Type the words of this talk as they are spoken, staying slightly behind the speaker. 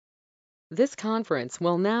This conference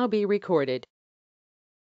will now be recorded.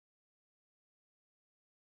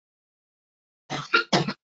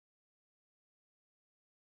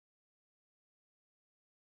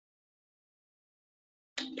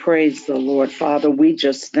 Praise the Lord. Father, we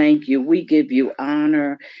just thank you. We give you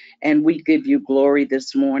honor and we give you glory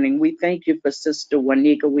this morning. We thank you for Sister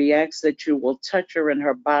Juanica. We ask that you will touch her in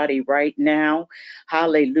her body right now.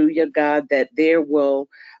 Hallelujah, God, that there will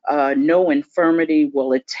no infirmity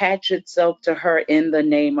will attach itself to her in the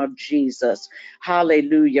name of Jesus.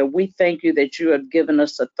 Hallelujah. We thank you that you have given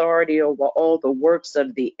us authority over all the works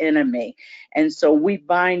of the enemy. And so we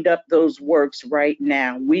bind up those works right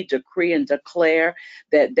now. We decree and declare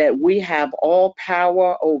that we have all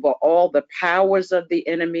power over all the powers of the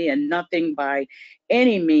enemy, and nothing by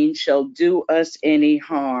any means shall do us any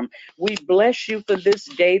harm. We bless you for this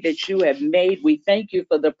day that you have made. We thank you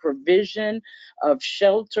for the provision of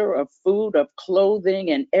shelter, of food, of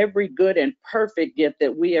clothing, and every good and perfect gift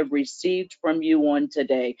that we have received from you on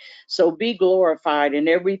today. So be glorified in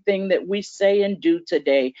everything that we say and do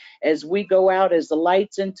today. As we go out as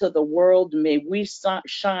lights into the world, may we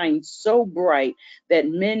shine so bright that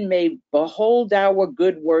men may behold our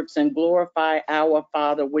good works and glorify our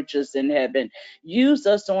Father which is in heaven. Use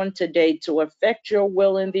us on today to effect your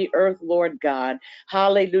will in the earth, Lord God.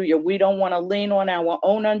 Hallelujah. We don't want to lean on our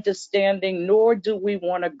own understanding, nor do we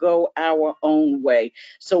want to go our own way.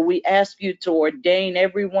 So we ask you to ordain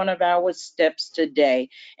every one of our steps today.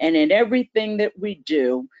 And in everything that we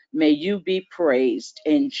do, may you be praised.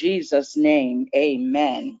 In Jesus' name,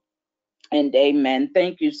 amen. And amen.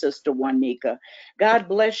 Thank you, Sister Juanica. God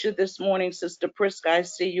bless you this morning, Sister Priska. I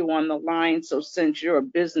see you on the line. So since you're a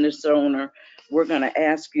business owner, we're going to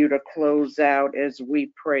ask you to close out as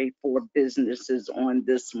we pray for businesses on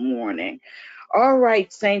this morning. All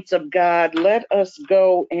right, saints of God, let us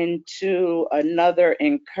go into another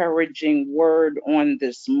encouraging word on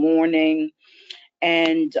this morning.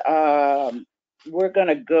 And we're going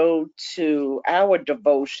to go to our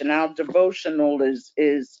devotion. Our devotional is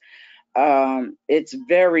it's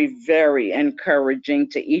very, very encouraging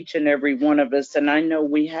to each and every one of us. And I know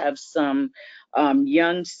we have some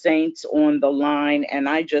young saints on the line, and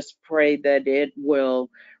I just pray that it will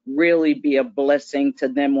really be a blessing to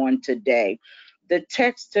them on today. The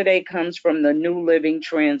text today comes from the New Living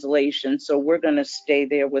Translation, so we're going to stay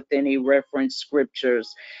there with any reference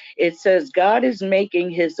scriptures. It says, God is making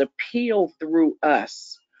his appeal through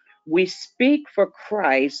us. We speak for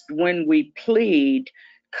Christ when we plead,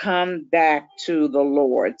 come back to the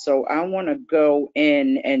Lord. So I want to go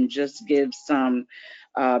in and just give some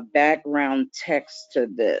background text to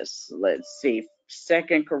this. Let's see,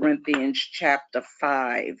 2 Corinthians chapter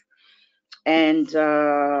 5. And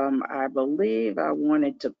I believe I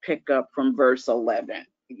wanted to pick up from verse 11.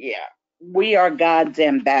 Yeah, we are God's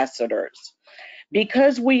ambassadors.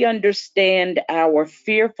 Because we understand our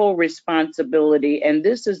fearful responsibility, and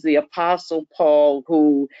this is the Apostle Paul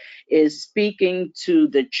who is speaking to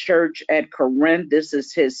the church at Corinth. This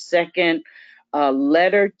is his second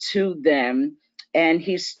letter to them, and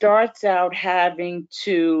he starts out having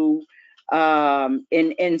to,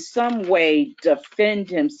 in some way, defend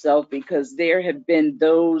himself because there have been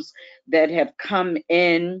those that have come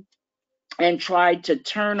in and tried to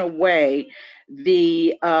turn away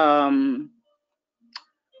the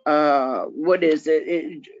what is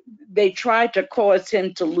it? They tried to cause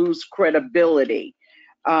him to lose credibility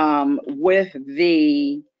with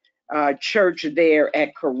the church there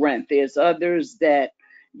at Corinth. There's others that,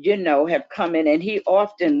 have come in, and he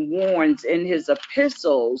often warns in his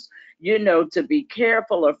epistles, to be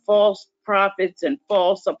careful of false prophets and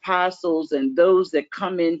false apostles and those that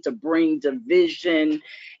come in to bring division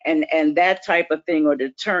and that type of thing, or to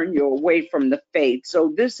turn you away from the faith.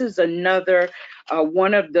 So this is another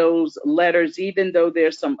one of those letters, even though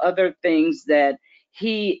there's some other things that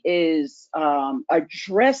he is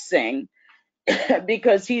addressing,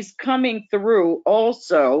 because he's coming through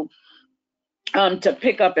also to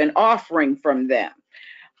pick up an offering from them,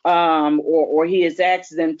 or he has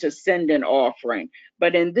asked them to send an offering.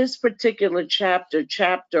 But in this particular chapter,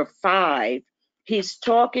 chapter 5, he's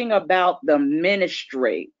talking about the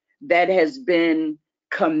ministry that has been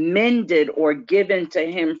commended or given to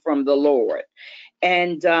him from the Lord.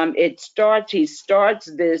 And he starts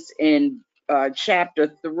this in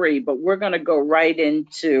chapter 3, but we're going to go right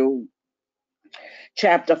into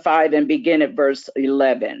chapter 5 and begin at verse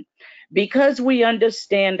 11. Because we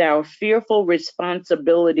understand our fearful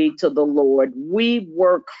responsibility to the Lord, we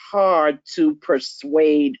work hard to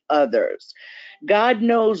persuade others. God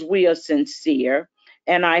knows we are sincere,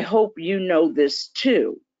 and I hope you know this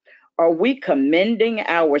too. Are we commending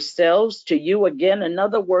ourselves to you again? In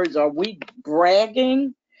other words, are we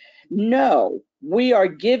bragging? No, we are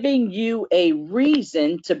giving you a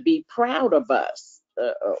reason to be proud of us.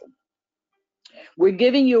 We're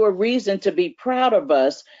giving you a reason to be proud of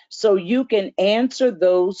us so you can answer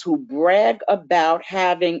those who brag about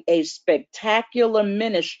having a spectacular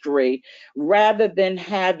ministry rather than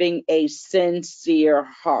having a sincere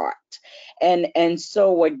heart. And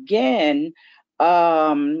so again,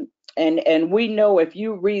 and we know if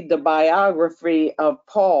you read the biography of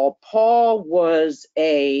Paul, Paul was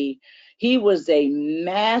a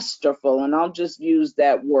masterful, and I'll just use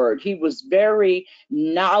that word. He was very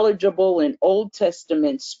knowledgeable in Old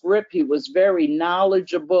Testament script. He was very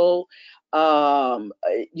knowledgeable, in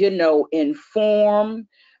form,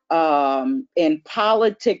 in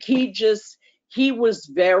politics. He was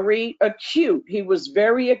very acute. He was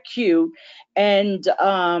very acute, and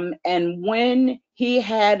when he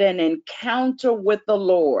had an encounter with the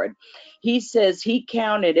Lord, he says he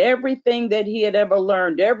counted everything that he had ever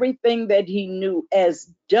learned, everything that he knew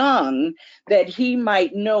as dung, that he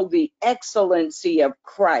might know the excellency of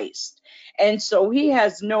Christ. And so he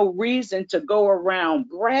has no reason to go around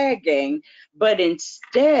bragging, but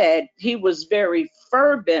instead he was very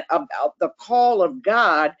fervent about the call of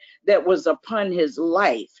God that was upon his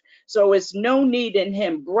life. So it's no need in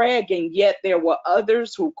him bragging, yet there were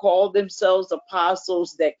others who called themselves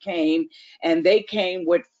apostles that came, and they came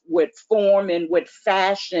with form and with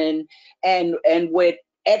fashion and with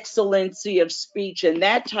excellency of speech and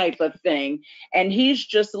that type of thing. And he's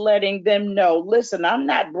just letting them know, listen, I'm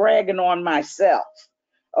not bragging on myself.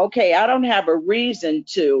 Okay, I don't have a reason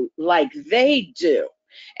to like they do.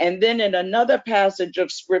 And then in another passage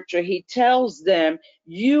of scripture, he tells them,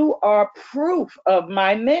 you are proof of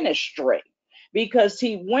my ministry. Because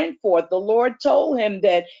he went forth, the Lord told him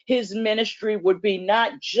that his ministry would be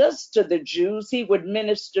not just to the Jews, he would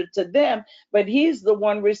minister to them, but he's the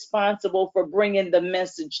one responsible for bringing the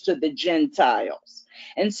message to the Gentiles.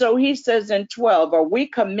 And so he says in 12, are we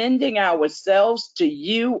commending ourselves to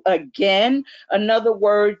you again? In other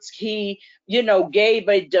words, he, gave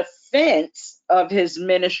a defense of his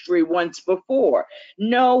ministry once before.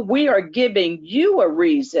 No, we are giving you a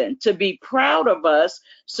reason to be proud of us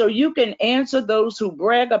so you can answer those who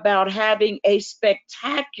brag about having a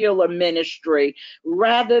spectacular ministry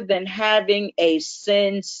rather than having a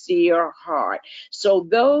sincere heart. So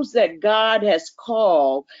those that God has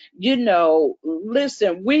called,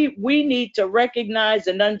 listen, we need to recognize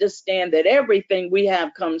and understand that everything we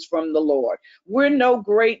have comes from the Lord. We're no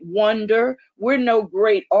great wonder. We're no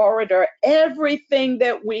great orator. Everything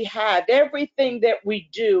that we have, everything that we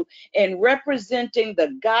do in representing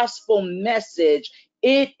the gospel message,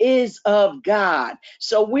 it is of God.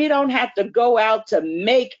 So we don't have to go out to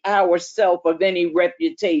make ourselves of any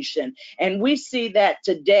reputation. And we see that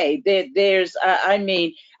today.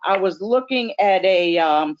 I was looking at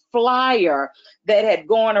a flyer that had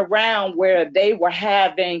gone around where they were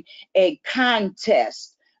having a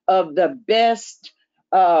contest of the best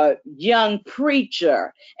young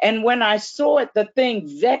preacher. And when I saw it, the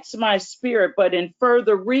thing vexed my spirit. But in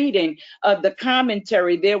further reading of the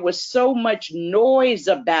commentary, there was so much noise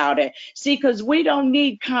about it. See, because we don't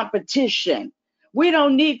need competition. We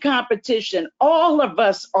don't need competition. All of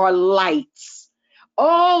us are lights.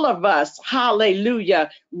 All of us, hallelujah,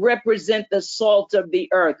 represent the salt of the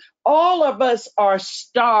earth. All of us are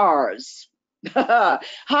stars.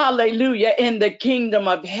 Hallelujah, in the kingdom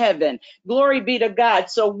of heaven. Glory be to God.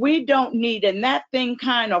 So we don't need, and that thing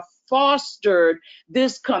kind of fostered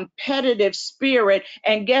this competitive spirit.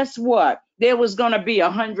 And guess what? There was going to be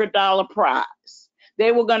 $100 prize.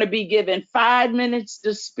 They were going to be given 5 minutes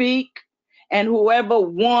to speak. And whoever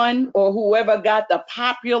won or whoever got the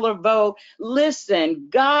popular vote, listen,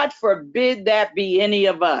 God forbid that be any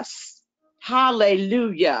of us.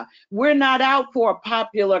 Hallelujah. We're not out for a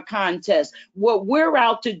popular contest. What we're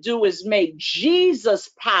out to do is make Jesus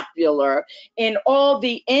popular in all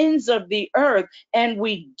the ends of the earth. And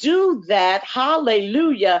we do that,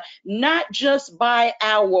 hallelujah, not just by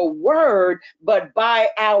our word, but by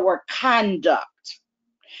our conduct.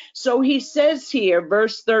 So he says here,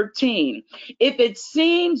 verse 13, if it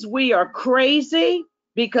seems we are crazy,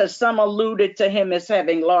 because some alluded to him as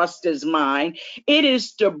having lost his mind, it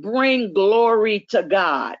is to bring glory to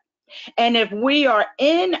God. And if we are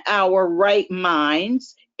in our right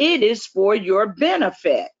minds, it is for your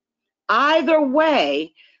benefit. Either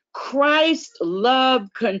way, Christ's love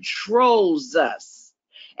controls us.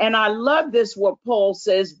 And I love this, what Paul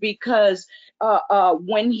says, because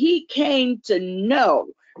when he came to know,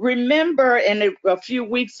 remember, and a few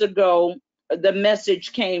weeks ago, the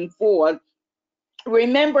message came forth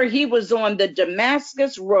Remember, he was on the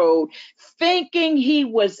Damascus road thinking he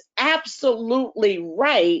was absolutely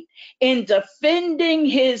right in defending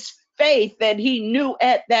his faith that he knew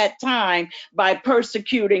at that time by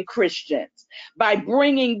persecuting Christians, by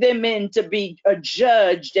bringing them in to be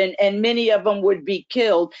judged, and many of them would be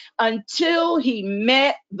killed until he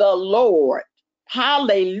met the Lord.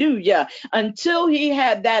 Hallelujah. Until he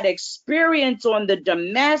had that experience on the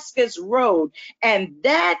Damascus road. And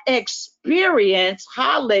that experience,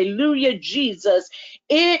 hallelujah, Jesus,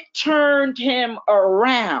 it turned him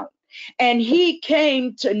around. And he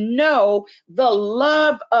came to know the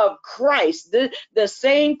love of Christ, the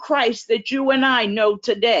same Christ that you and I know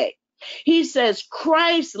today. He says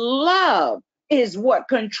Christ's love is what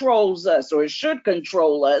controls us, or should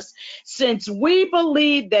control us, since we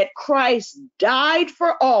believe that Christ died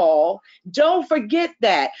for all. Don't forget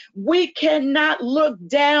that. We cannot look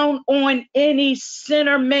down on any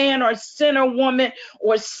sinner man or sinner woman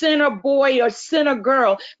or sinner boy or sinner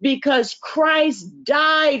girl, because Christ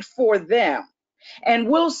died for them. And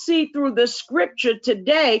we'll see through the scripture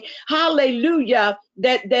today, hallelujah,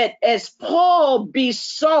 that as Paul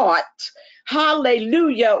besought,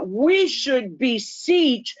 hallelujah, we should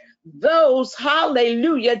beseech those,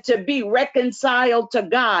 hallelujah, to be reconciled to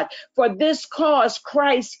God. For this cause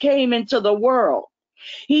Christ came into the world.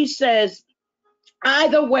 He says,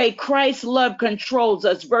 either way, Christ's love controls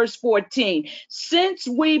us. Verse 14, since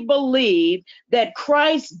we believe that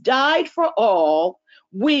Christ died for all,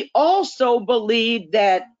 we also believe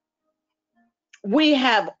that we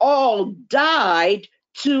have all died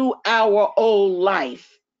to our old life.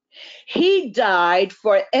 He died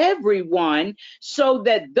for everyone so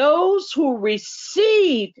that those who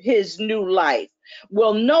receive his new life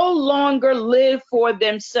will no longer live for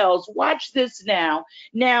themselves. Watch this now.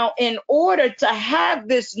 Now, in order to have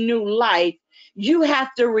this new life, you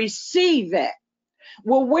have to receive it.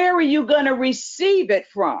 Well, where are you going to receive it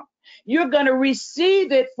from? You're going to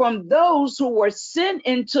receive it from those who were sent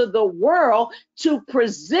into the world to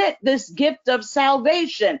present this gift of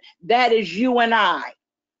salvation. That is you and I.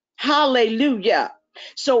 Hallelujah.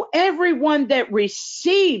 So everyone that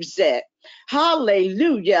receives it,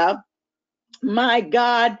 hallelujah, my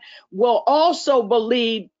God, will also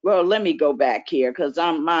believe. Well, let me go back here because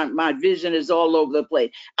my vision is all over the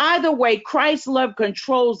place. Either way, Christ's love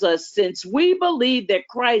controls us. Since we believe that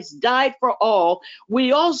Christ died for all,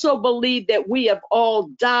 we also believe that we have all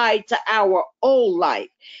died to our old life.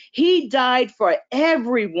 He died for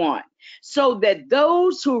everyone, so that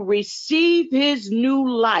those who receive his new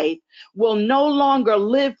life will no longer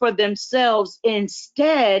live for themselves.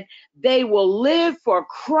 Instead, they will live for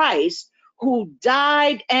Christ, who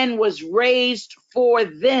died and was raised for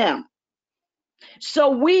them. So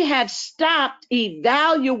we have stopped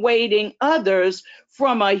evaluating others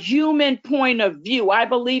from a human point of view. I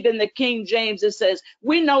believe in the King James, it says,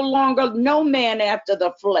 we no longer know man after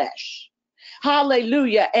the flesh.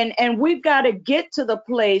 Hallelujah. And we've got to get to the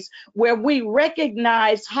place where we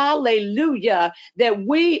recognize, hallelujah, that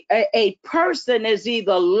a person is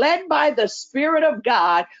either led by the Spirit of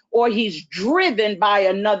God or he's driven by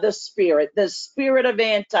another spirit, the spirit of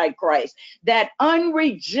Antichrist. That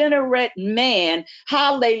unregenerate man,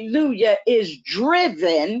 hallelujah, is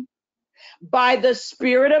driven by the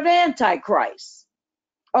spirit of Antichrist.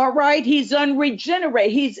 All right, he's unregenerate.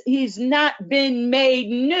 He's not been made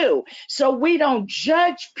new. So we don't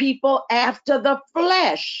judge people after the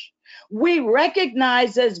flesh. We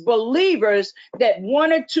recognize as believers that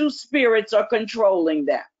one or two spirits are controlling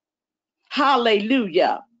them.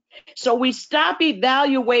 Hallelujah. So we stop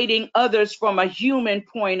evaluating others from a human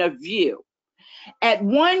point of view. At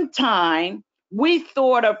one time, we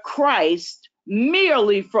thought of Christ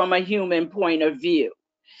merely from a human point of view.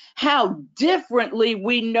 How differently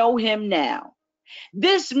we know him now.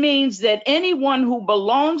 This means that anyone who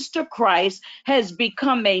belongs to Christ has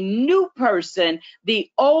become a new person.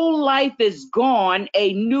 The old life is gone,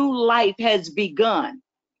 a new life has begun.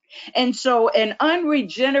 And so an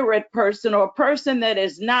unregenerate person, or a person that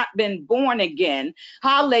has not been born again,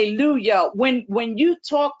 hallelujah, when you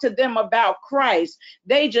talk to them about Christ,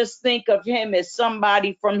 they just think of him as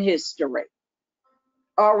somebody from history.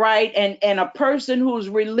 All right, and a person who's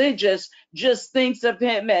religious just thinks of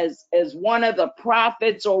him as one of the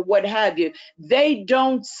prophets or what have you. They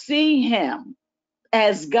don't see him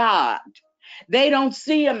as God. They don't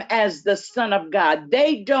see him as the Son of God.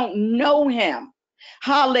 They don't know him,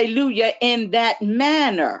 hallelujah, in that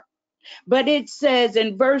manner. But it says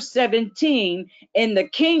in verse 17, in the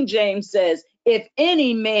King James says, if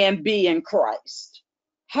any man be in Christ,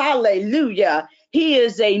 hallelujah, he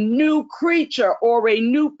is a new creature or a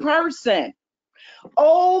new person.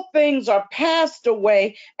 Old things are passed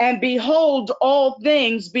away, and behold, all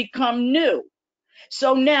things become new.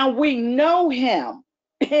 So now we know him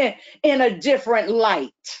in a different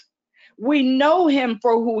light. We know him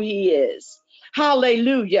for who he is.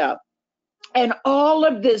 Hallelujah. And all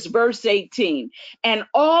of this, verse 18, and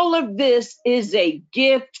all of this is a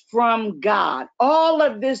gift from God. All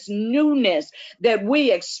of this newness that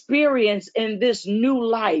we experience in this new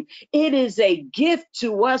life, it is a gift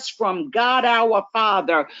to us from God our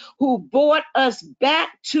Father, who brought us back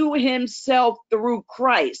to himself through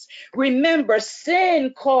Christ. Remember,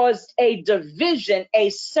 sin caused a division, a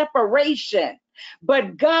separation,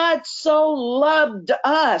 but God so loved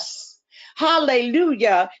us,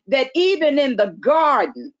 hallelujah, that even in the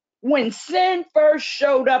garden, when sin first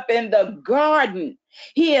showed up in the garden,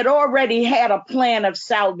 he had already had a plan of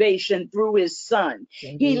salvation through his son.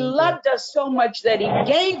 He loved us so much that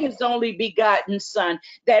he gave his only begotten son,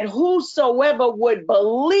 that whosoever would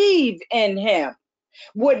believe in him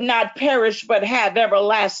would not perish but have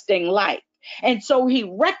everlasting life. And so he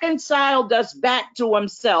reconciled us back to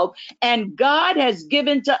himself, and God has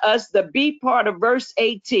given to us the B part of verse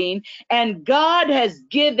 18, and God has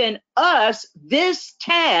given us this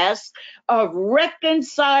task of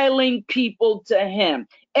reconciling people to him.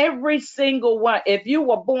 Every single one. If you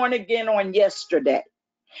were born again on yesterday,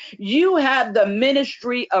 you have the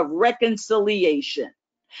ministry of reconciliation.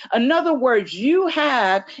 In other words, you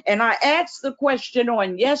have, and I asked the question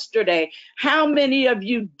on yesterday, how many of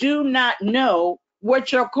you do not know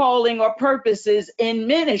what your calling or purpose is in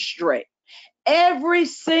ministry? Every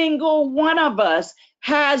single one of us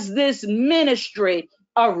has this ministry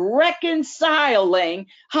of reconciling,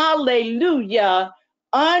 hallelujah,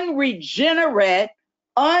 unregenerate,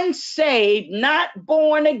 unsaved, not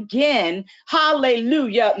born again,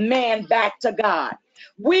 hallelujah, man back to God.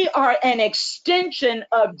 We are an extension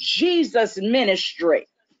of Jesus' ministry.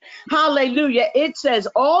 Hallelujah. It says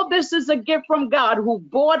all this is a gift from God, who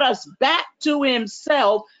brought us back to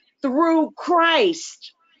himself through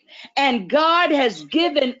Christ. And God has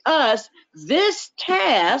given us this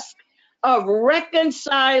task of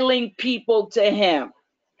reconciling people to him.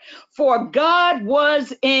 For God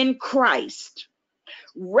was in Christ,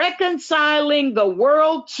 reconciling the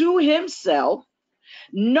world to himself,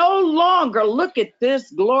 no longer, look at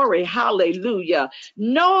this glory, hallelujah,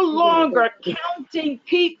 no longer counting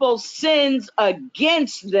people's sins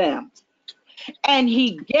against them. And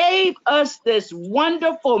he gave us this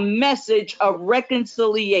wonderful message of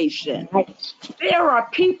reconciliation. There are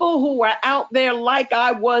people who are out there, like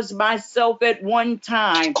I was myself at one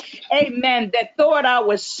time, amen, that thought I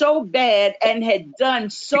was so bad and had done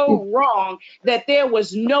so wrong that there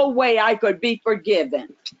was no way I could be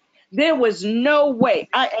forgiven. There was no way.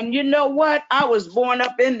 And you know what? I was born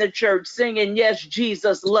up in the church singing, yes,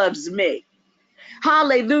 Jesus loves me.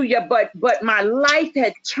 Hallelujah. But my life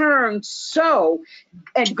had turned so,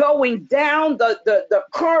 and going down the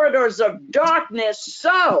corridors of darkness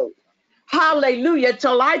so, hallelujah,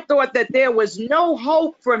 till I thought that there was no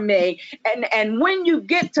hope for me. And when you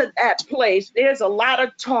get to that place, there's a lot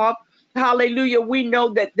of talk. Hallelujah. We know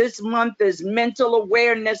that this month is Mental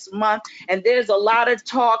Awareness Month, and there's a lot of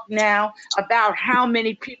talk now about how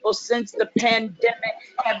many people since the pandemic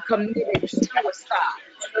have committed suicide.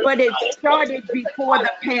 But it started before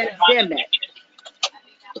the pandemic.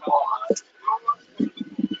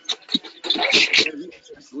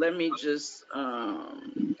 Let me just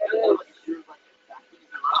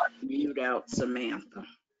mute out Samantha.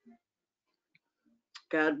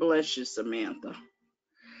 God bless you, Samantha.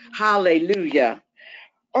 Hallelujah.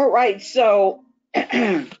 All right, so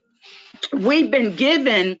we've been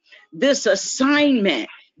given this assignment.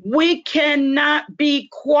 We cannot be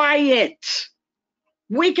quiet.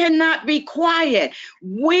 We cannot be quiet.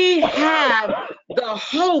 We have the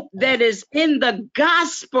hope that is in the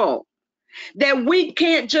gospel, that we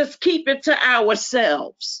can't just keep it to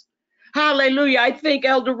ourselves. Hallelujah. I think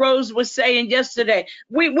Elder Rose was saying yesterday,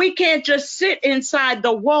 we can't just sit inside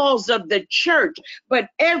the walls of the church, but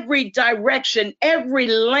every direction, every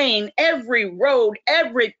lane, every road,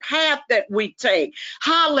 every path that we take,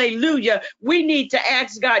 hallelujah, we need to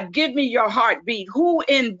ask God, give me your heartbeat. Who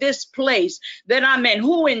in this place that I'm in,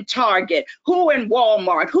 who in Target, who in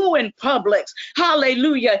Walmart, who in Publix,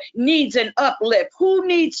 hallelujah, needs an uplift? Who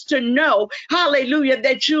needs to know, hallelujah,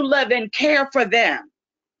 that you love and care for them?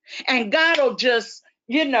 And God will just,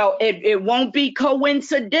 it won't be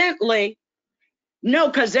coincidentally. No,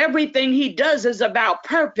 because everything he does is about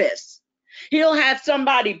purpose. He'll have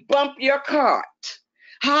somebody bump your cart.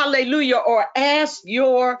 hallelujah, or ask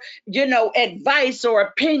your, advice or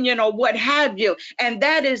opinion or what have you. And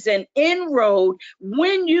that is an inroad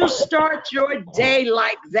when you start your day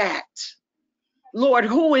like that. Lord,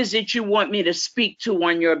 who is it you want me to speak to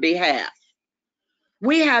on your behalf?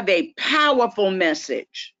 We have a powerful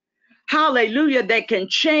message, hallelujah, that can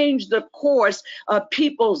change the course of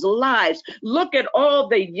people's lives. Look at all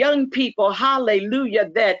the young people, hallelujah,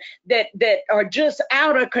 that are just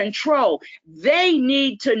out of control. They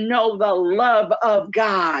need to know the love of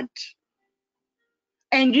God.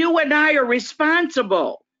 And you and I are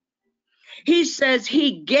responsible. He says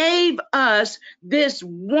he gave us this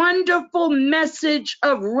wonderful message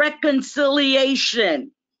of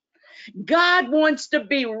reconciliation. God wants to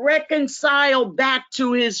be reconciled back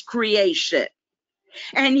to his creation.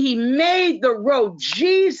 And he made the road.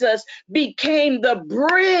 Jesus became the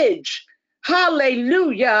bridge,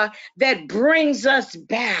 hallelujah, that brings us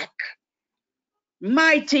back.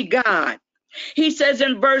 Mighty God. He says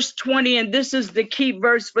in verse 20, and this is the key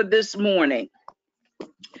verse for this morning.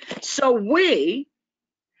 So we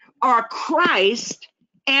are Christ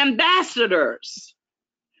ambassadors.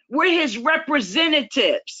 We're his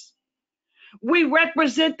representatives. We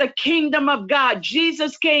represent the kingdom of God.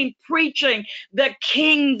 Jesus came preaching the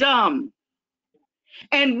kingdom.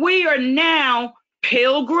 And we are now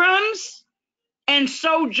pilgrims and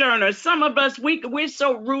sojourners. Some of us, we're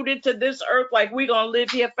so rooted to this earth like we're going to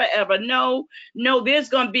live here forever. No, there's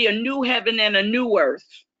going to be a new heaven and a new earth.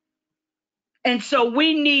 And so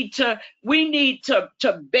we need to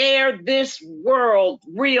bear this world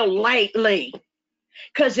real lightly.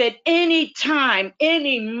 Because at any time,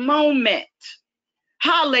 any moment,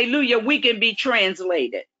 hallelujah, we can be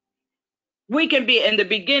translated. We can be, in the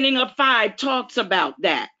beginning of 5 talks about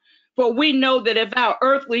that. For we know that if our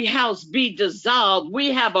earthly house be dissolved,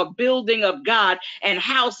 we have a building of God and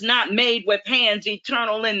house not made with hands,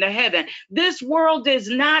 eternal in the heaven. This world is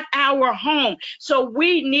not our home. So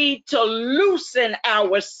we need to loosen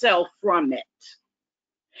ourselves from it.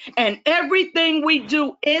 And everything we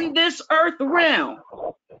do in this earth realm,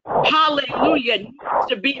 hallelujah, needs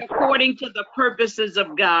to be according to the purposes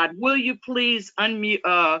of God. Will you please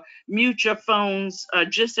unmute, mute your phones?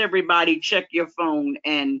 Just everybody check your phone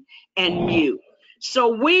and mute. So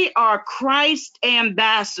we are Christ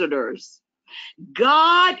ambassadors.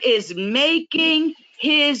 God is making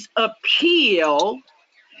his appeal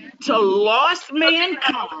to lost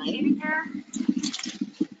mankind.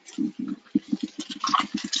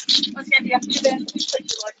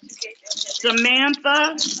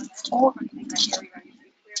 Samantha?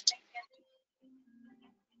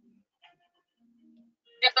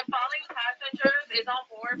 If the following passengers is on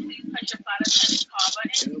board, please push your flat call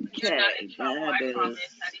button. Okay, that is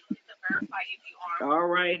all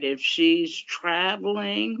right. If she's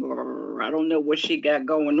traveling, or I don't know what she got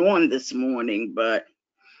going on this morning, but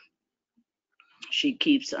she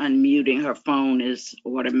keeps unmuting. Her phone is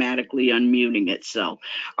automatically unmuting itself.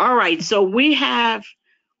 All right, so we have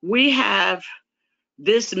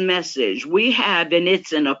this message. And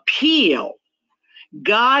it's an appeal.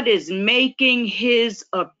 God is making his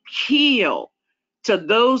appeal to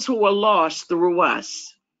those who are lost through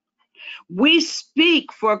us. We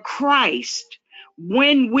speak for Christ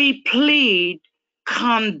when we plead,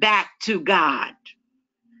 come back to God.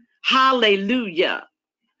 Hallelujah.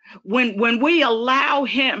 When we allow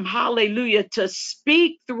him, hallelujah, to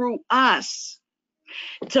speak through us,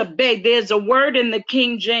 to beg. There's a word in the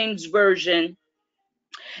King James Version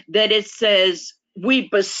that it says, we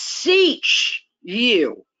beseech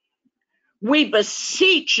you. We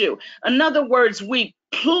beseech you. In other words, we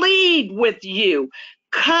plead with you.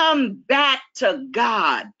 Come back to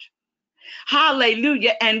God.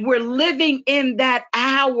 Hallelujah. And we're living in that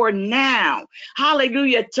hour now.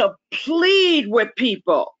 Hallelujah. To plead with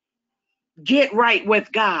people. Get right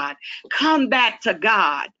with God. Come back to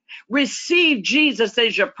God. Receive Jesus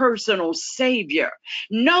as your personal Savior.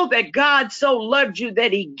 Know that God so loved you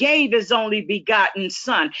that he gave his only begotten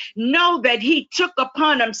Son. Know that he took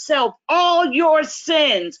upon himself all your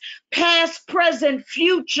sins, past, present,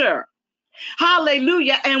 future.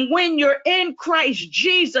 Hallelujah. And when you're in Christ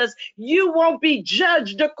Jesus, you won't be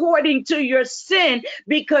judged according to your sin,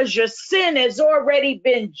 because your sin has already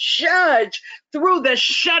been judged through the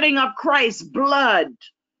shedding of Christ's blood.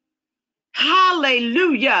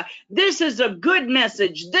 Hallelujah. This is a good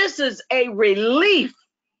message. This is a relief.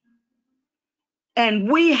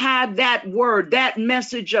 And we have that word, that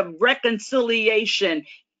message of reconciliation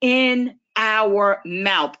in our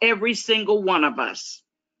mouth, every single one of us.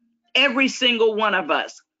 Every single one of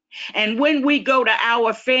us. And when we go to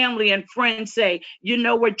our family and friends, say, you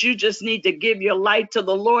know what, you just need to give your life to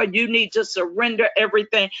the Lord. You need to surrender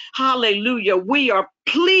everything. Hallelujah. We are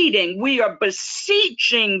pleading, we are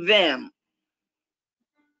beseeching them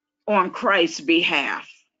on Christ's behalf.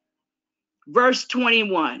 Verse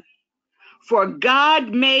 21, for God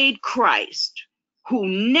made Christ, who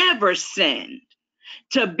never sinned,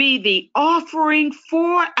 to be the offering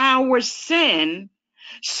for our sin,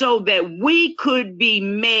 so that we could be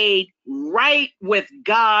made right with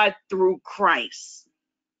God through Christ.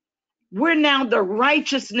 We're now the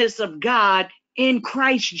righteousness of God in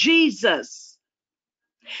Christ Jesus.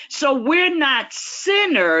 So we're not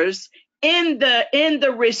sinners in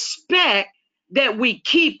the respect that we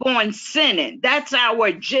keep on sinning. That's our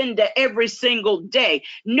agenda every single day.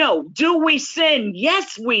 No, do we sin?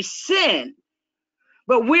 Yes, we sin.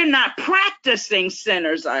 But we're not practicing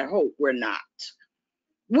sinners. I hope we're not.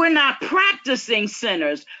 We're not practicing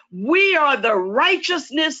sinners. We are the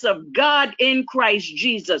righteousness of God in Christ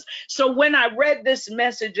Jesus. So when I read this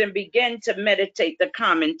message and began to meditate the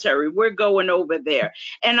commentary, we're going over there,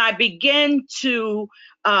 and I began to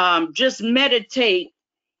just meditate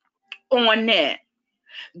on that.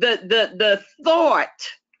 The thought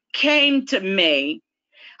came to me,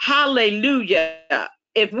 hallelujah,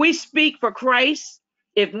 if we speak for Christ,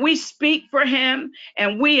 if we speak for him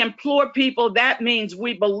and we implore people, that means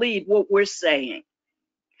we believe what we're saying.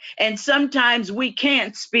 And sometimes we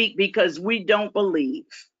can't speak because we don't believe.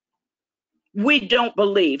 We don't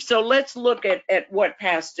believe. So let's look at what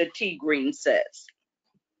Pastor T. Green says.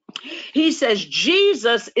 He says,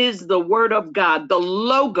 Jesus is the word of God, the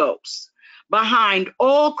logos behind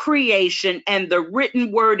all creation, and the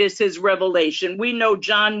written word is his revelation. We know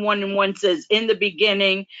John 1:1 says, in the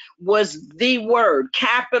beginning was the word,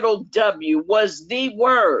 capital W, was the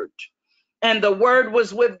word. And the word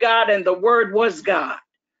was with God, and the word was God.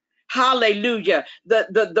 Hallelujah.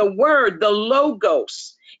 The word, the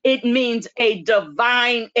logos, it means a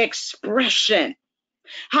divine expression.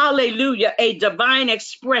 Hallelujah, a divine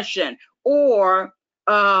expression. Or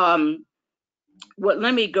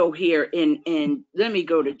let me go here and let me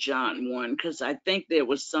go to John 1, because I think there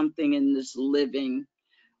was something in this living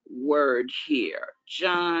word here.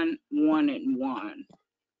 John 1:1.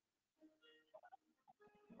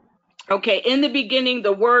 Okay, in the beginning,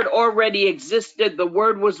 the word already existed. The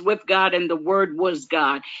word was with God, and the word was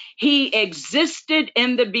God. He existed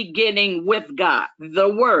in the beginning with God, the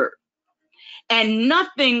word. And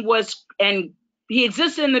he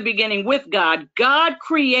existed in the beginning with God. God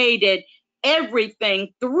created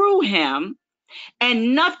everything through him,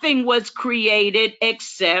 and nothing was created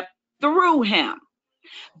except through him.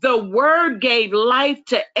 The word gave life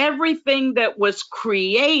to everything that was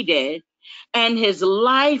created, and his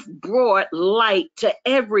life brought light to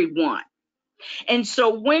everyone. And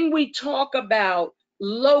so when we talk about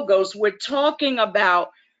logos, we're talking about,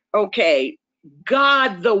 okay,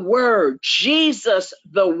 God the Word, Jesus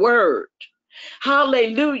the Word.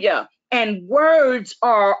 Hallelujah. And words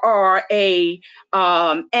are an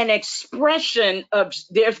expression of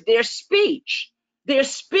their speech. Their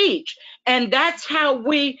speech. And that's how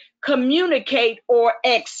we communicate or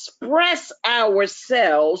express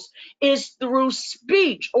ourselves, is through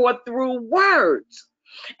speech or through words.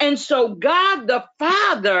 And so God the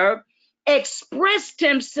Father expressed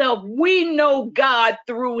himself. We know God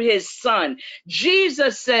through his Son.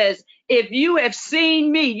 Jesus says, if you have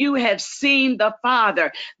seen me, you have seen the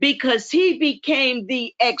Father, because he became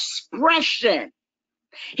the expression.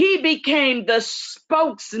 He became the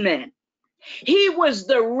spokesman. He was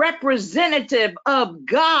the representative of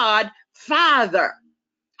God Father.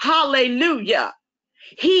 Hallelujah.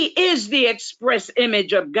 He is the express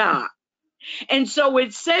image of God. And so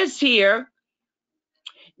it says here,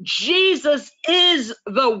 Jesus is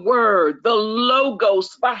the word, the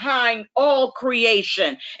logos behind all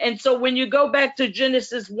creation. And so when you go back to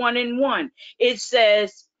Genesis 1:1, it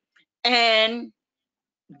says, and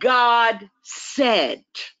God said.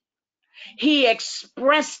 He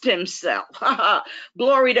expressed himself.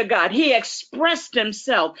 Glory to God. He expressed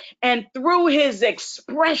himself. And through his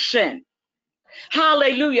expression,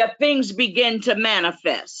 hallelujah, things begin to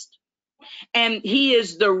manifest. And he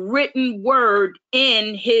is the written word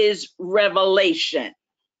in his revelation.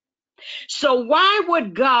 So why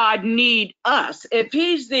would God need us? If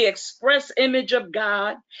he's the express image of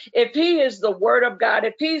God, if he is the word of God,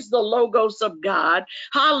 if he's the logos of God,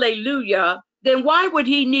 hallelujah, then why would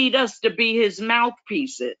he need us to be his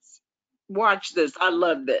mouthpieces? Watch this. I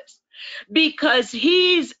love this. Because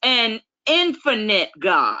he's an infinite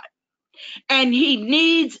God. And he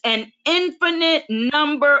needs an infinite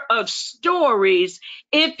number of stories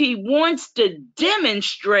if he wants to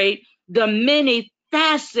demonstrate the many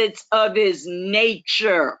facets of his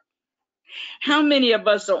nature. How many of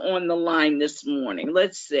us are on the line this morning?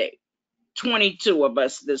 Let's see. 22 of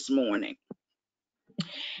us this morning.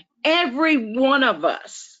 Every one of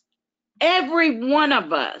us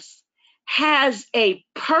has a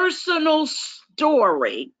personal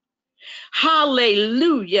story,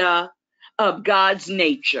 hallelujah, of God's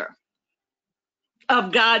nature,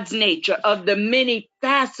 of the many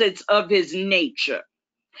facets of his nature.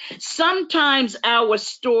 Sometimes our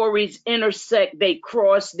stories intersect, they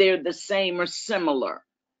cross, they're the same or similar.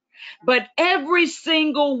 But every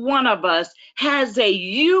single one of us has a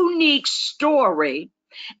unique story,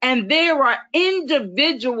 and there are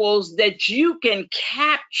individuals that you can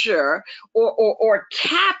capture or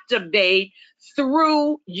captivate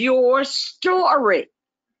through your story.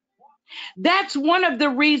 That's one of the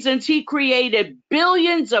reasons he created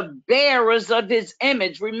billions of bearers of his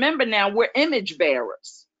image. Remember now, we're image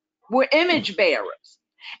bearers. We're image bearers.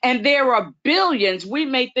 And there are billions. We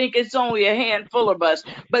may think it's only a handful of us,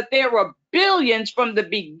 but there are billions from the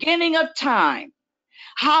beginning of time.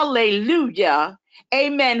 Hallelujah.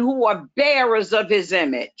 Amen. Who are bearers of his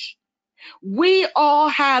image. We all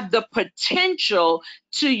have the potential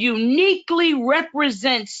to uniquely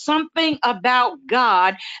represent something about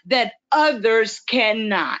God that others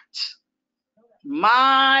cannot.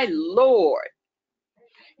 My Lord,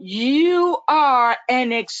 you are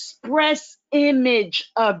an express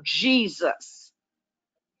image of Jesus.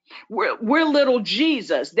 We're little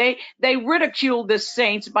Jesus. They ridicule the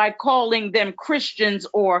saints by calling them Christians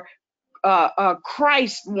or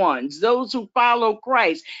Christ ones, those who follow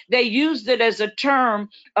Christ. They used it as a term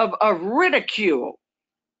of ridicule.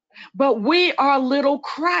 But we are little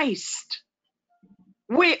Christ.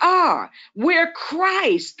 We are. We're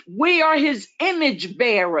Christ. We are his image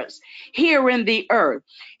bearers here in the earth.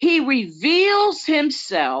 He reveals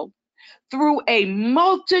himself through a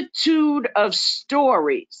multitude of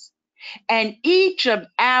stories, and each of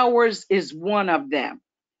ours is one of them.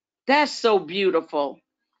 That's so beautiful.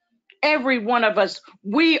 Every one of us,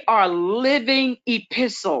 we are living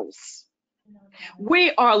epistles.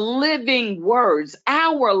 We are living words.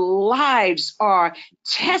 Our lives are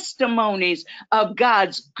testimonies of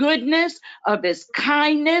God's goodness, of his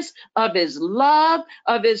kindness, of his love,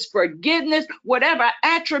 of his forgiveness, whatever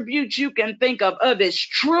attributes you can think of his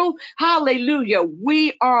truth. Hallelujah.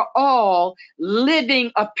 We are all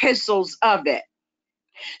living epistles of it.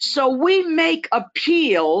 So we make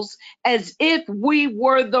appeals as if we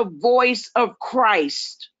were the voice of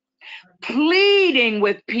Christ, pleading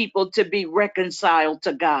with people to be reconciled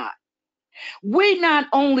to God. We not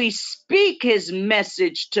only speak his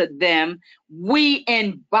message to them, we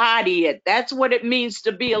embody it. That's what it means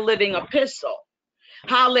to be a living epistle.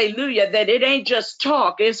 Hallelujah. That it ain't just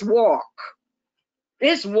talk, it's walk.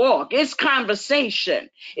 It's walk, it's conversation.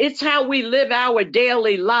 It's how we live our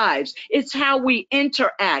daily lives. It's how we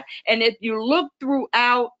interact. And if you look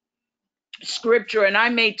throughout scripture, and I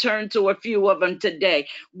may turn to a few of them today,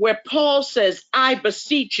 where Paul says, I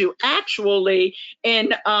beseech you, actually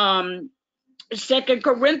in 2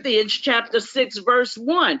 Corinthians chapter 6, verse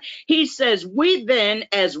 1, he says, we then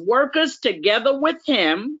as workers together with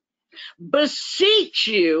him, beseech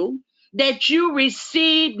you that you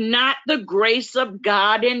receive not the grace of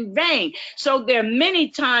God in vain. So there are many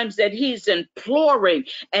times that he's imploring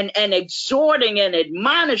and exhorting and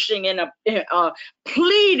admonishing and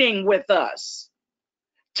pleading with us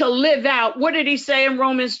to live out. What did he say in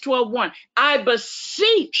Romans 12:1? I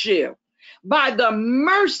beseech you by the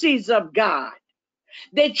mercies of God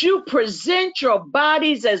that you present your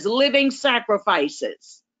bodies as living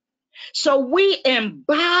sacrifices. So we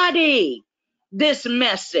embody this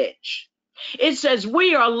message. It says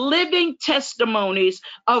we are living testimonies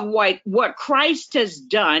of what Christ has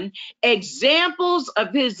done, examples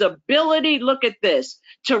of his ability, look at this,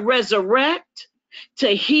 to resurrect, to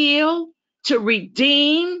heal, to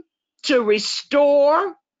redeem, to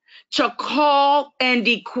restore, to call and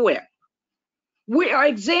equip. We are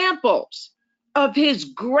examples of his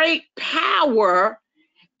great power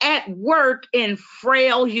at work in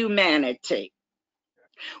frail humanity.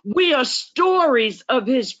 We are stories of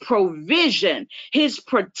his provision, his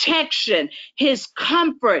protection, his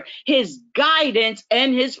comfort, his guidance,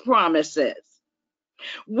 and his promises.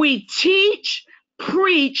 We teach,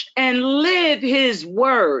 preach, and live his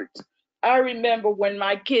words. I remember when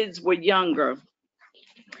my kids were younger,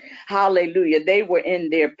 hallelujah, they were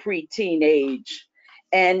in their preteen age.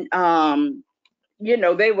 And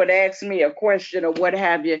they would ask me a question or what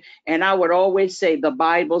have you, and I would always say, the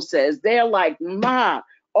Bible says. They're like, Ma,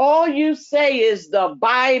 all you say is the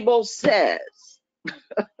Bible says.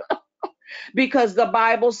 Because the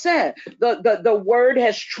Bible said the word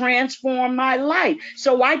has transformed my life.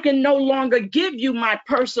 So I can no longer give you my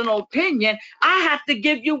personal opinion. I have to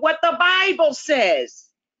give you what the Bible says,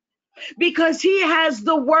 because he has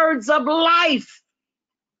the words of life.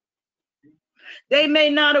 They may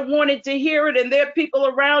not have wanted to hear it, and there are people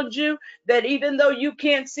around you that even though you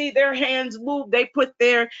can't see their hands move, they put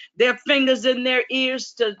their fingers in their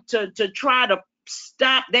ears to try to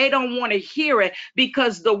stop. They don't want to hear it,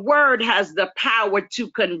 because the word has the power to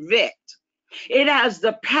convict. It has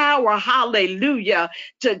the power, hallelujah,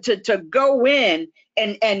 to go in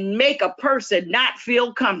and make a person not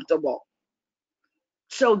feel comfortable.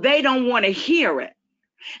 So they don't want to hear it.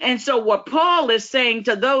 And so what Paul is saying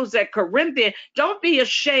to those at Corinthians, don't be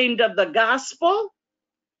ashamed of the gospel.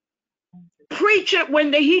 Preach it.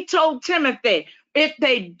 When he told Timothy, if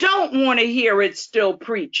they don't want to hear it, still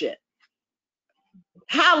preach it.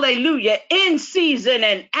 Hallelujah. In season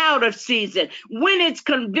and out of season, when it's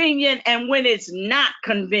convenient and when it's not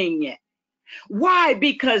convenient. Why?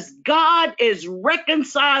 Because God is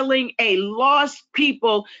reconciling a lost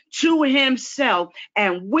people to himself,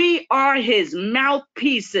 and we are his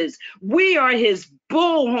mouthpieces. We are his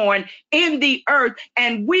bullhorn in the earth,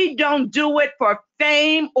 and we don't do it for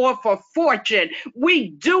fame or for fortune. We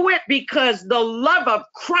do it because the love of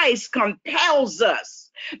Christ compels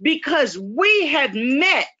us, because we have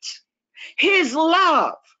met his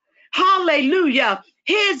love. Hallelujah.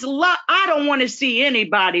 His love. I don't want to see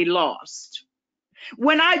anybody lost.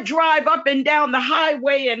 When I drive up and down the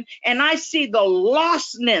highway and I see the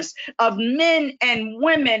lostness of men and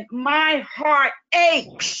women, my heart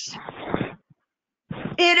aches.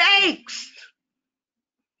 It aches,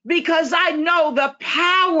 because I know the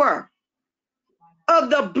power of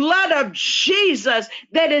the blood of Jesus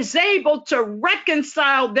that is able to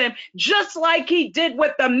reconcile them, just like he did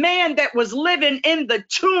with the man that was living in the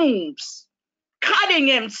tombs, cutting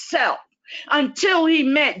himself until he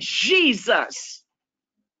met Jesus.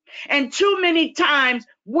 And too many times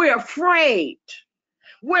we're afraid.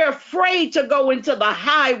 We're afraid to go into the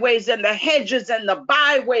highways and the hedges and the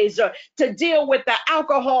byways, or to deal with the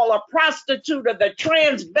alcohol or prostitute or the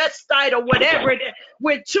transvestite or whatever it is.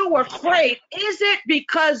 We're too afraid. Is it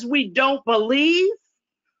because we don't believe?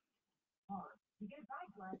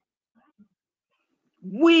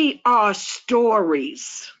 We are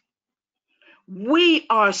stories. We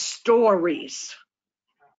are stories.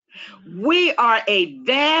 We are a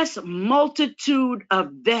vast multitude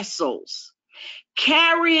of vessels,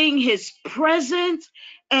 carrying his presence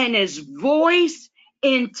and his voice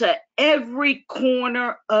into every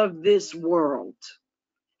corner of this world.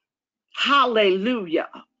 Hallelujah.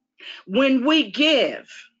 When we give,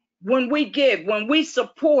 when we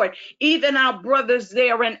support even our brothers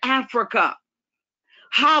there in Africa,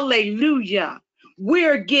 hallelujah,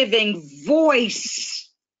 we're giving voice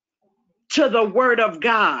to the word of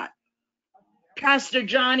God. Pastor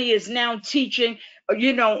Johnny is now teaching,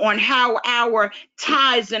 on how our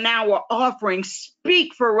tithes and our offerings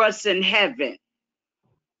speak for us in heaven.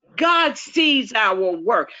 God sees our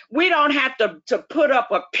work. We don't have to put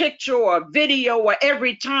up a picture or a video or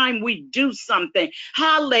every time we do something.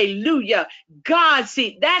 Hallelujah. God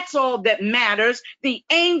sees. That's all that matters. The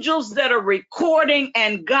angels that are recording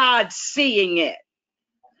and God seeing it.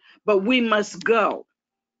 But we must go.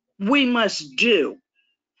 We must do.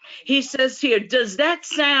 He says here, does that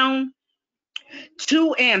sound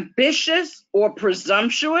too ambitious or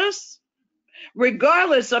presumptuous?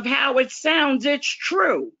 Regardless of how it sounds, it's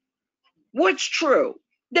true. What's true?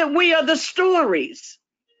 That we are the stories,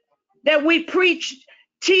 that we preach,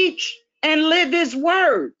 teach, and live his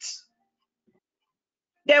words,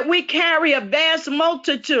 that we carry a vast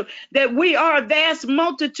multitude, that we are a vast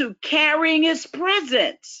multitude carrying his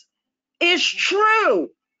presence. It's true.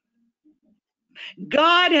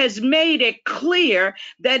 God has made it clear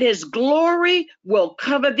that his glory will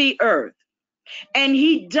cover the earth. And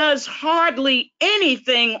he does hardly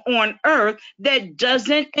anything on earth that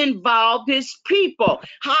doesn't involve his people.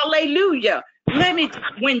 Hallelujah.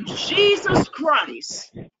 When Jesus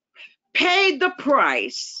Christ paid the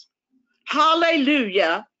price,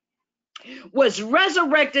 hallelujah, was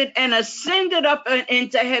resurrected and ascended up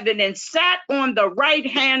into heaven and sat on the right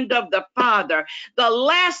hand of the Father, the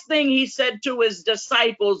last thing he said to his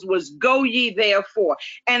disciples was, go ye therefore.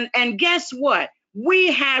 And guess what?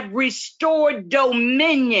 We have restored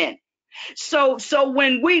dominion. So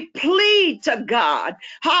when we plead to God,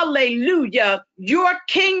 hallelujah, your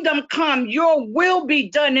kingdom come, your will be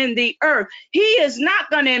done in the earth. He is not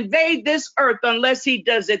going to invade this earth unless he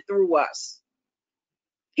does it through us.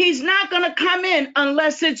 He's not going to come in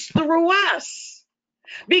unless it's through us,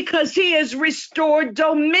 because he has restored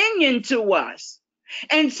dominion to us.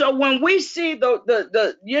 And so when we see the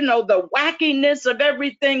wackiness of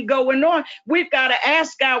everything going on, we've got to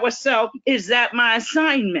ask ourselves, is that my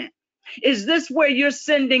assignment? Is this where you're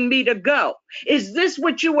sending me to go? Is this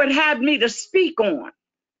what you would have me to speak on?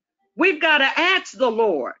 We've got to ask the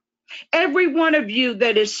Lord. Every one of you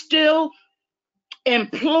that is still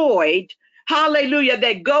employed, hallelujah,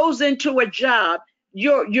 that goes into a job,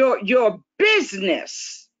 your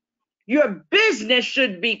business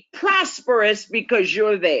should be prosperous because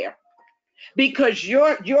you're there. Because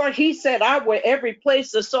he said, I will every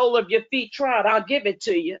place the sole of your feet trod, I'll give it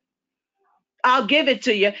to you. I'll give it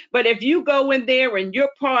to you. But if you go in there and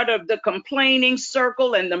you're part of the complaining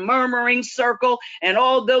circle and the murmuring circle and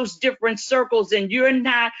all those different circles, and you're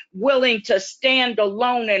not willing to stand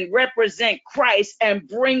alone and represent Christ and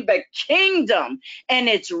bring the kingdom and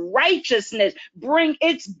its righteousness, bring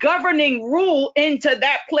its governing rule into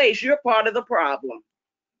that place, you're part of the problem.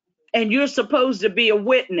 And you're supposed to be a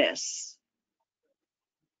witness.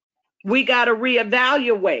 We got to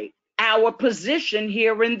reevaluate our position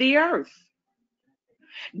here in the earth.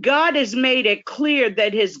 God has made it clear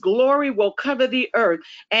that his glory will cover the earth,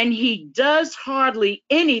 and he does hardly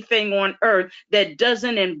anything on earth that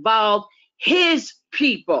doesn't involve his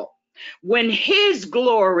people. When his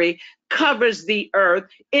glory covers the earth,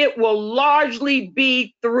 it will largely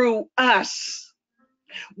be through us.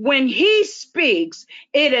 When he speaks,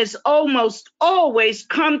 it has almost always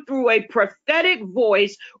come through a prophetic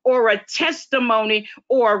voice or a testimony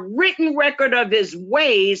or a written record of his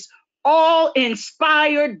ways, all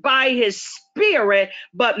inspired by his spirit,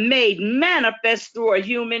 but made manifest through a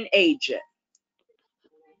human agent.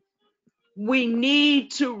 We need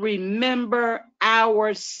to remember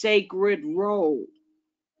our sacred role.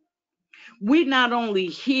 We not only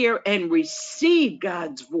hear and receive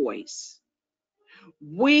God's voice,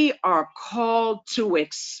 we are called to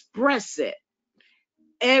express it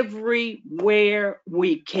everywhere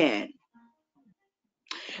we can.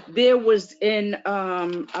 There was in,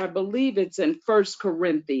 I believe it's in 1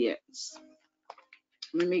 Corinthians.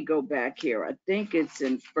 Let me go back here. I think it's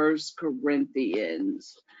in 1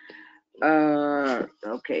 Corinthians.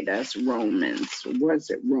 Okay, that's Romans. Was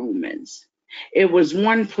it Romans? It was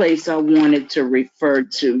one place I wanted to refer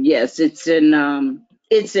to. Yes, it's in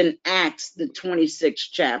Acts, the 26th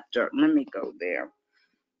chapter. Let me go there.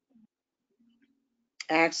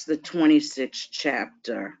 Acts, the 26th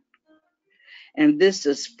chapter. And this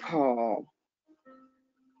is Paul.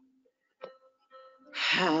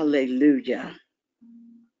 Hallelujah.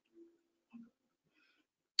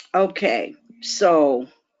 Okay, so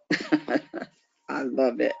I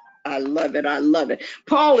love it. I love it. I love it.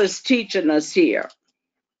 Paul is teaching us here.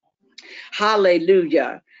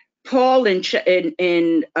 Hallelujah. Paul in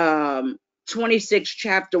 26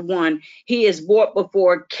 chapter 1, he is brought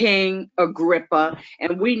before King Agrippa,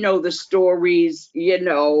 and we know the stories.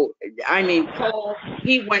 Paul,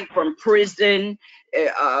 he went from prison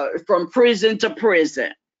to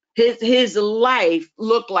prison. His life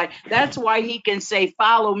looked like, that's why he can say,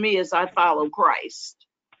 follow me as I follow Christ.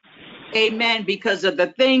 Amen. Because of the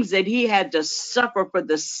things that he had to suffer for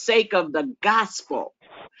the sake of the gospel.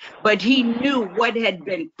 But he knew what had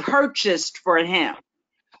been purchased for him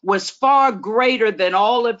was far greater than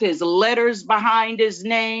all of his letters behind his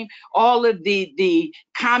name, all of the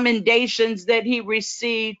commendations that he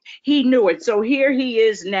received. He knew it. So here he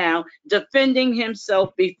is now defending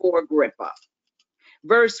himself before Agrippa.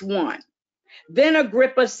 Verse 1. Then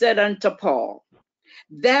Agrippa said unto Paul,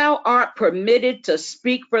 thou art permitted to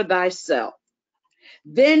speak for thyself.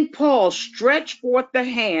 Then Paul stretched forth the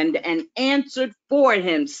hand and answered for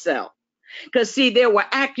himself. Because, see, there were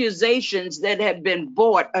accusations that had been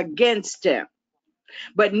brought against him.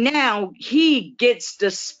 But now he gets to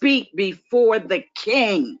speak before the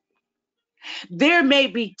king. There may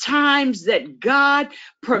be times that God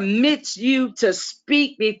permits you to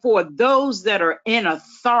speak before those that are in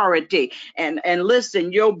authority. And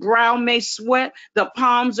listen, your brow may sweat, the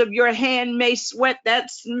palms of your hand may sweat, that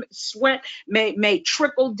sweat may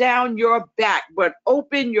trickle down your back, but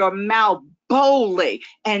open your mouth boldly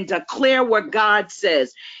and declare what God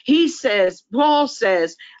says. He says, Paul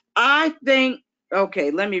says, I think,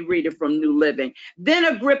 okay, let me read it from New Living. Then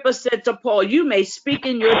Agrippa said to Paul, you may speak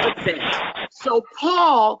in your defense. So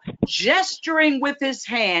Paul, gesturing with his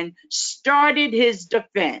hand, started his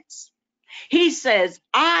defense. He says,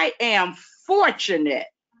 I am fortunate,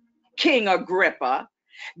 King Agrippa,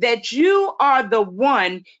 that you are the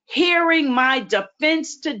one hearing my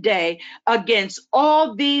defense today against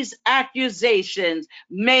all these accusations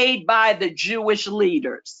made by the Jewish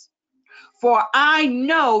leaders. For I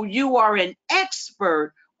know you are an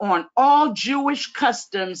expert on all Jewish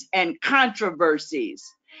customs and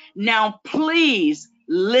controversies. Now, please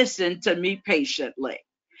listen to me patiently.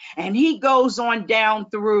 And he goes on down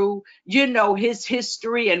through, his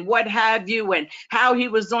history and what have you, and how he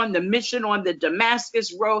was on the mission on the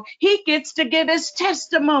Damascus Road. He gets to give his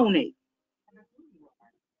testimony.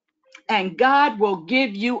 And God will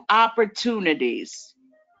give you opportunities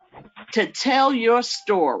to tell your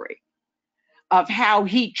story of how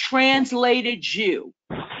he translated you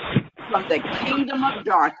from the kingdom of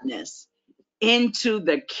darkness into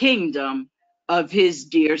the kingdom of his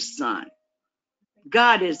dear son.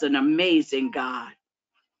 God is an amazing God.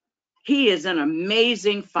 He is an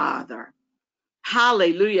amazing Father.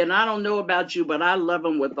 Hallelujah. And I don't know about you, but I love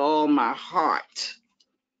him with all my heart.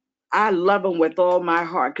 I love him with all my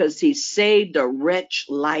heart because he saved a wretch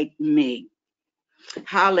like me.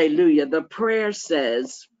 Hallelujah. The prayer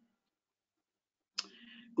says,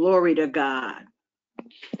 glory to God.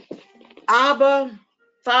 Abba,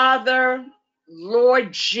 Father,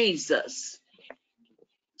 Lord Jesus,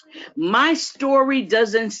 my story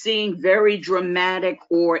doesn't seem very dramatic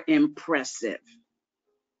or impressive.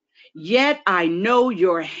 Yet I know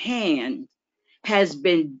your hand has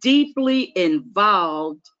been deeply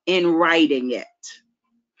involved in writing it.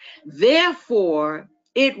 Therefore,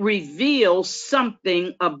 it reveals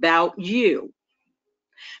something about you.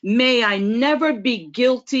 May I never be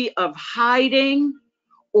guilty of hiding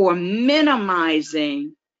or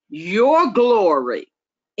minimizing your glory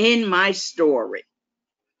in my story.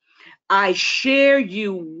 I share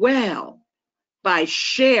you well by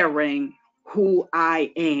sharing who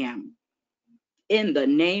I am. In the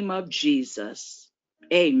name of Jesus,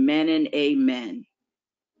 amen and amen.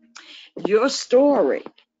 Your story,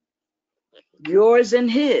 yours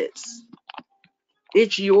and his.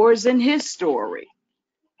 It's yours and his story.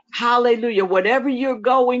 Hallelujah. Whatever you're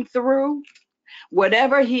going through,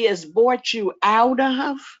 whatever he has brought you out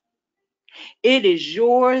of, it is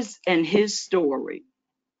yours and his story.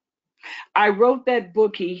 I wrote that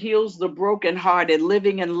book, He Heals the Brokenhearted,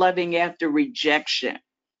 Living and Loving After Rejection.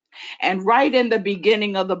 And right in the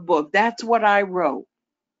beginning of the book, that's what I wrote.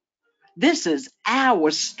 This is our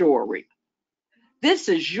story. This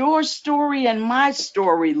is your story and my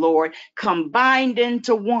story, Lord, combined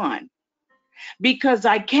into one. Because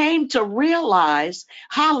I came to realize,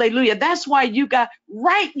 hallelujah, that's why you got,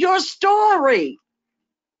 write your story.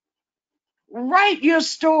 Write your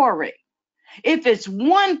story. If it's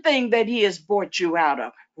one thing that he has brought you out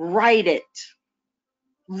of, write it.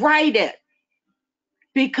 Write it.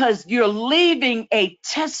 Because you're leaving a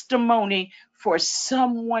testimony for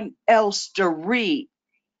someone else to read.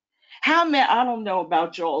 How many, I don't know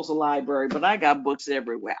about y'all's library, but I got books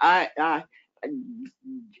everywhere. I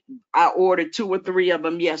ordered 2 or 3 of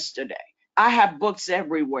them yesterday. I have books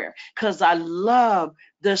everywhere because I love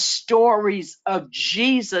the stories of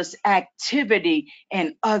Jesus' activity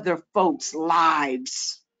in other folks'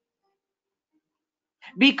 lives.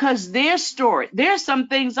 Because their story, there's some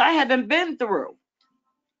things I haven't been through.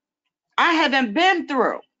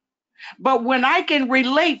 But when I can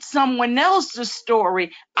relate someone else's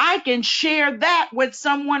story, I can share that with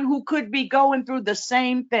someone who could be going through the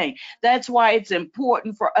same thing. That's why it's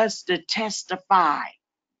important for us to testify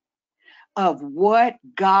of what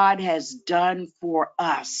God has done for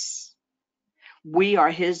us. We are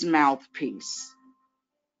his mouthpiece.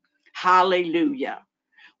 Hallelujah.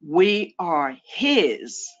 We are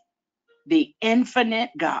his, the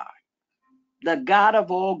infinite God, the God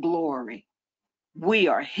of all glory. We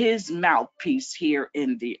are his mouthpiece here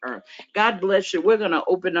in the earth. God bless you. We're going to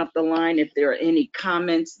open up the line if there are any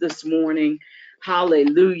comments this morning.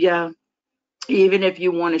 Hallelujah. Even if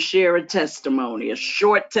you want to share a testimony, a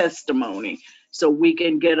short testimony, so we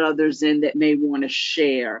can get others in that may want to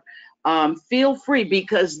share. Feel free,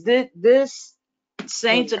 because this,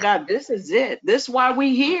 saints of God, this is it. This is why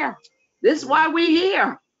we here. This is why we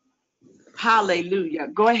here. Hallelujah.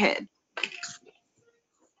 Go ahead.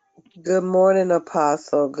 Good morning,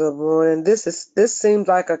 Apostle. Good morning. This seems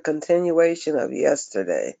like a continuation of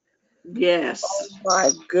yesterday. Yes. Oh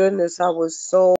my goodness, I was so